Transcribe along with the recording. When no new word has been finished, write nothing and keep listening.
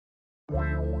Hello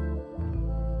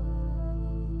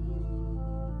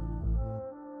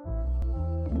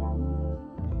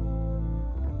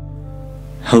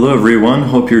everyone,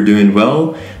 hope you're doing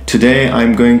well. Today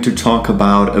I'm going to talk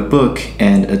about a book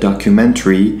and a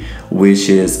documentary which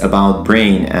is about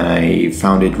brain, and I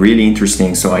found it really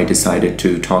interesting, so I decided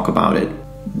to talk about it.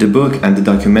 The book and the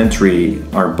documentary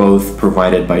are both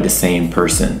provided by the same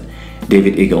person,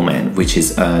 David Eagleman, which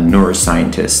is a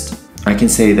neuroscientist. I can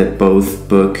say that both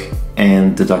book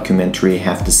and the documentary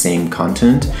have the same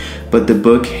content, but the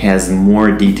book has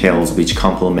more details which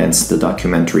complements the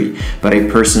documentary, but I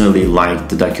personally liked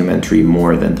the documentary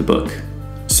more than the book.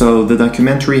 So the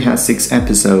documentary has 6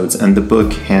 episodes and the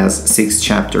book has 6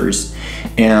 chapters,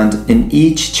 and in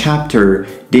each chapter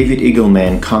David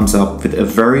Eagleman comes up with a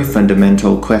very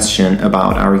fundamental question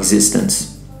about our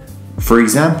existence. For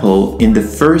example, in the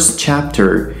first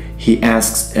chapter he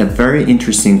asks a very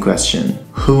interesting question: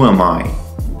 who am I?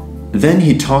 Then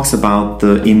he talks about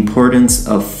the importance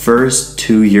of first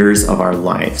 2 years of our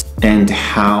lives and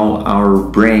how our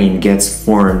brain gets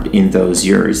formed in those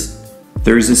years.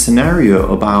 There is a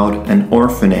scenario about an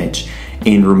orphanage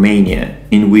in Romania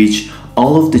in which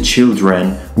all of the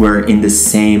children were in the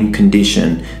same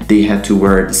condition. They had to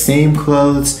wear the same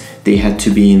clothes, they had to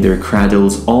be in their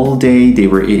cradles all day, they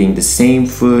were eating the same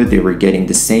food, they were getting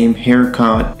the same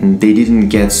haircut, and they didn't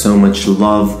get so much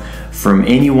love from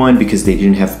anyone because they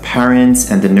didn't have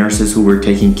parents, and the nurses who were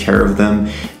taking care of them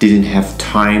didn't have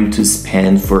time to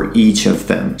spend for each of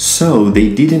them. So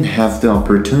they didn't have the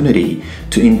opportunity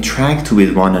to interact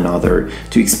with one another,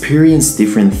 to experience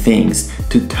different things,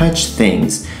 to touch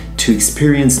things, to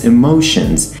experience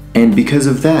emotions, and because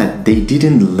of that they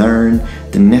didn't learn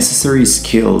the necessary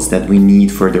skills that we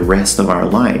need for the rest of our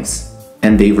lives,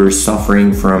 and they were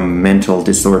suffering from mental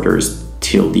disorders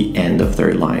till the end of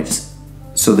their lives.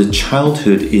 So the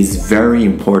childhood is very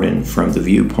important from the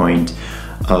viewpoint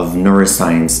of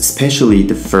neuroscience, especially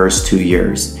the first 2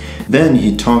 years. Then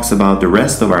he talks about the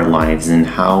rest of our lives and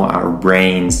how our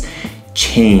brains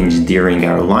change during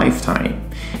our lifetime.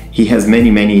 He has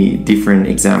many different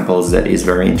examples that is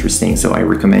very interesting, so I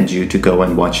recommend you to go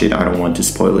and watch it. I don't want to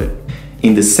spoil it.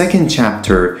 In the second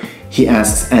chapter, he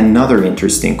asks another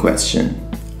interesting question: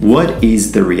 what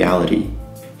is the reality?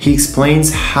 He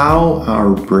explains how our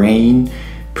brain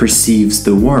perceives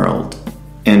the world,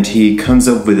 and he comes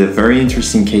up with a very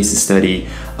interesting case study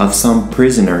of some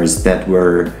prisoners that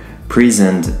were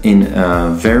imprisoned in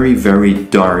a very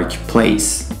dark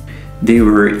place. They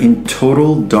were in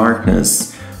total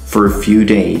darkness for a few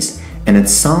days, and at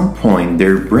some point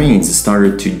their brains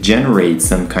started to generate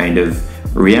some kind of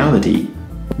reality.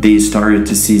 They started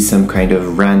to see some kind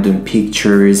of random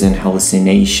pictures and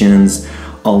hallucinations,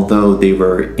 although they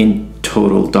were in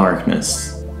total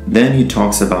darkness. Then he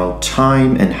talks about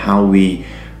time and how we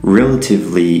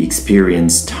relatively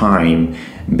experience time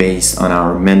based on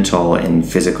our mental and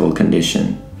physical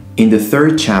condition. In the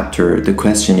third chapter, the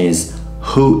question is,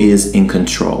 who is in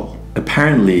control?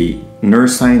 Apparently,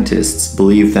 neuroscientists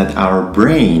believe that our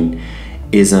brain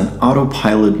is on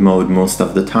autopilot mode most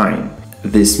of the time.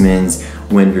 This means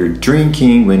when we're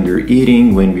drinking, when we're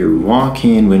eating, when we're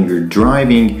walking, when we're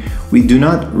driving, we do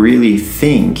not really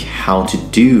think how to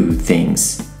do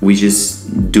things. We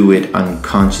just do it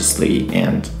unconsciously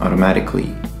and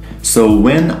automatically. So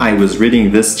when I was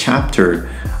reading this chapter,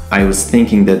 I was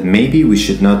thinking that maybe we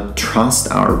should not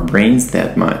trust our brains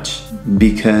that much,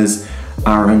 because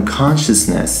our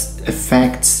unconsciousness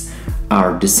affects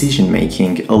our decision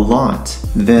making a lot.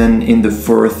 Then in the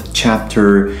fourth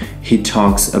chapter, he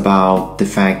talks about the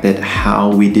fact that how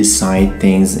we decide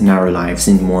things in our lives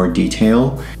in more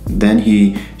detail. Then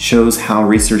he shows how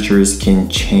researchers can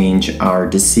change our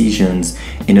decisions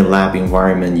in a lab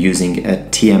environment using a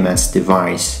TMS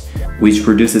device, which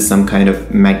produces some kind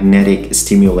of magnetic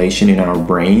stimulation in our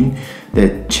brain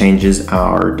that changes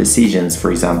our decisions.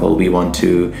 For example, we want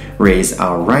to raise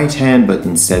our right hand, but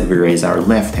instead we raise our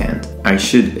left hand. I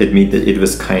should admit that it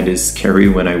was kind of scary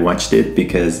when I watched it,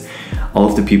 because all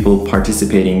of the people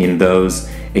participating in those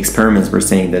experiments were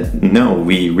saying that no,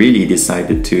 we really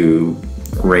decided to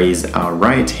raise our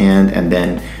right hand, and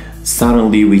then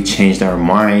suddenly we changed our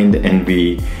mind and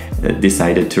we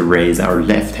decided to raise our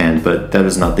left hand. But that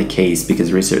was not the case,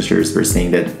 because researchers were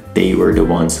saying that they were the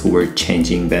ones who were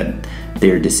changing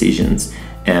their decisions,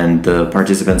 and the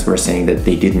participants were saying that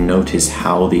they didn't notice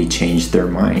how they changed their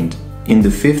mind. In the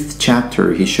fifth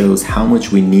chapter, he shows how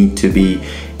much we need to be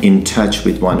in touch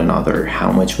with one another,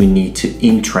 how much we need to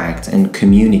interact and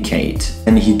communicate.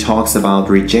 And he talks about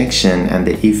rejection and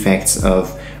the effects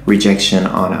of rejection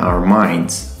on our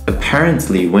minds.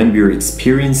 Apparently, when we're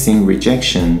experiencing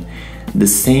rejection, the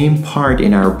same part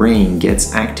in our brain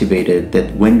gets activated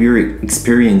that when we're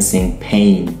experiencing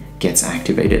pain gets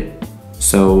activated.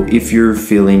 So if you're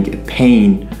feeling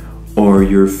pain or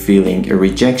you're feeling a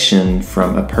rejection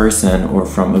from a person or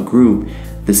from a group,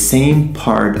 the same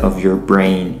part of your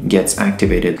brain gets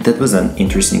activated. That was an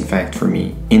interesting fact for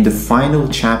me. In the final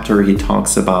chapter, he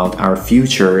talks about our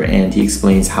future and he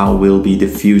explains how will be the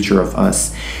future of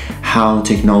us, how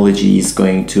technology is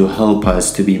going to help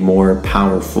us to be more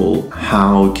powerful,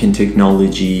 how can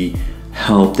technology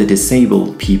help the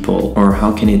disabled people, or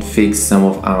how can it fix some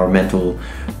of our mental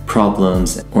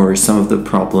problems or some of the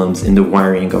problems in the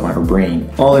wiring of our brain.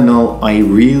 All in all, I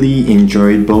really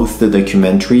enjoyed both the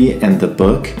documentary and the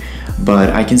book,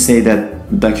 but I can say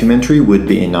that documentary would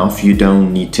be enough. You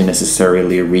don't need to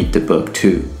necessarily read the book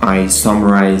too. I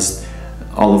summarized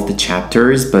all of the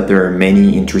chapters, but there are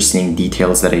many interesting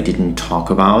details that I didn't talk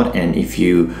about, and if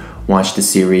you watch the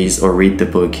series or read the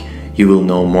book, you will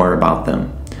know more about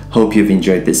them. Hope you've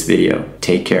enjoyed this video.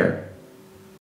 Take care.